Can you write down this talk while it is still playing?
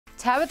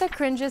Tabitha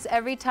cringes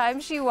every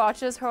time she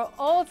watches her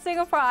old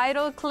Singapore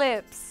Idol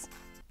clips.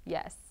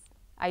 Yes,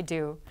 I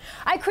do.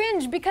 I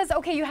cringe because,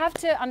 okay, you have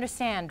to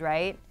understand,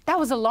 right? That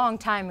was a long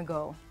time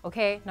ago,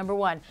 okay? Number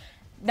one.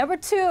 Number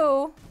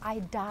two, I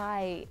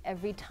die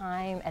every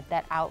time at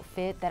that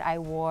outfit that I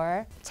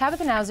wore.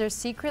 Tabitha Nauser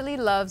secretly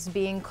loves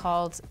being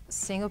called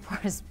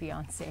Singapore's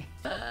Beyoncé.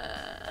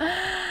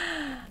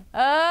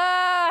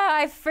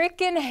 I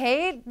freaking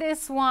hate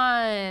this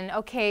one.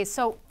 Okay,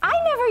 so I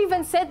never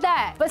even said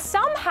that, but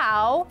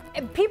somehow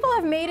people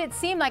have made it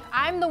seem like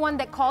I'm the one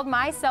that called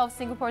myself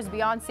Singapore's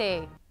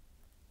Beyoncé.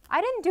 I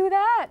didn't do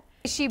that.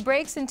 She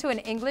breaks into an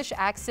English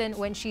accent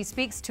when she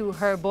speaks to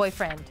her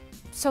boyfriend.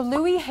 So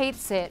Louis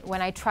hates it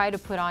when I try to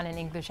put on an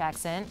English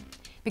accent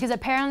because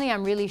apparently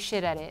I'm really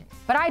shit at it.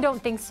 But I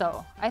don't think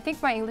so. I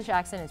think my English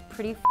accent is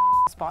pretty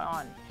spot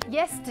on.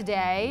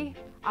 Yesterday,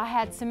 I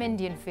had some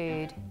Indian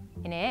food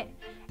in it.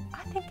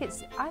 I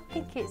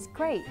think it's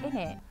great, isn't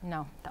it?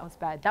 No, that was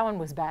bad. That one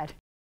was bad.